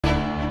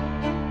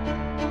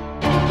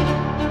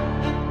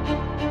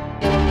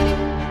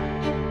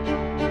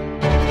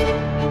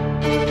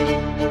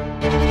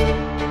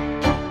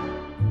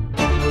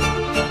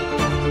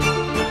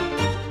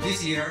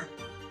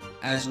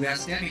as we are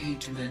stepping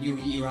into the new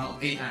era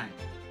of AI,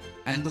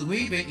 and the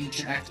way we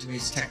interact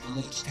with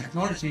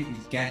technology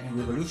is getting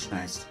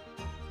revolutionized.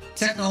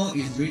 TECNO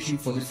is reaching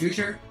for the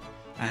future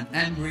and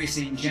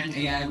embracing Gen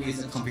AI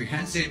with a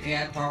comprehensive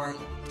AI-powered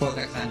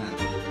product lineup.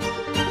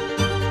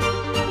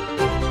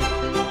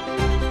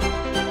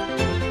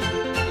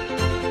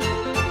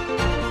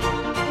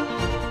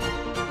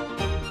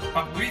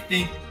 But we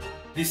think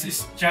this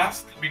is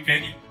just the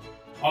beginning.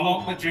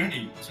 Along the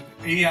journey to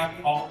the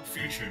AI-powered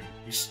future,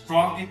 we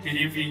strongly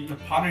believe in the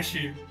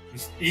partnership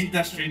with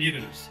industry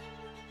leaders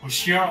who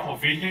share our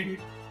vision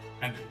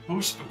and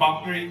push the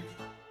boundary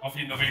of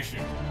innovation.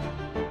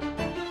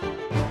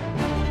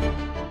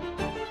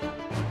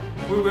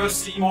 We will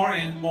see more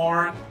and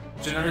more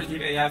generative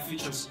AI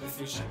features in the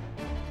future.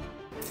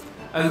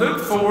 I look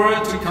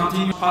forward to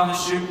continuing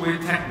partnership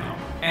with TECNO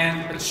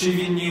and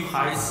achieving new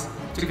heights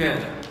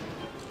together.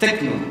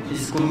 TECNO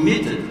is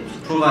committed to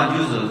provide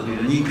users with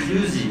an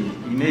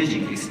inclusive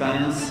imaging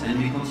experience, and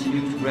we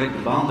continue to break the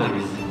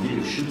boundaries of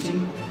video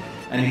shooting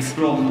and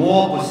explore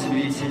more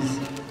possibilities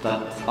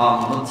that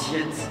are not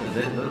yet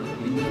available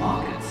in the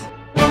market.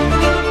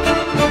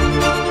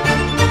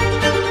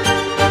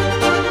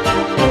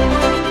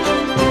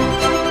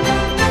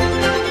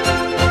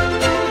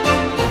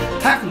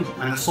 TECNO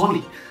and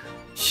Sony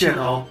share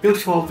our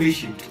beautiful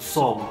vision to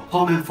solve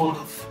common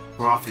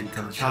photographic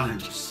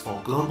challenges for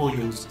global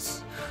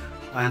users,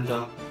 and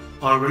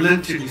our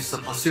relentless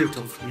pursuit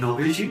of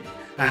innovation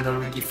and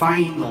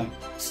redefining the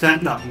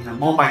standard in the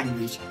mobile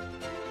imaging.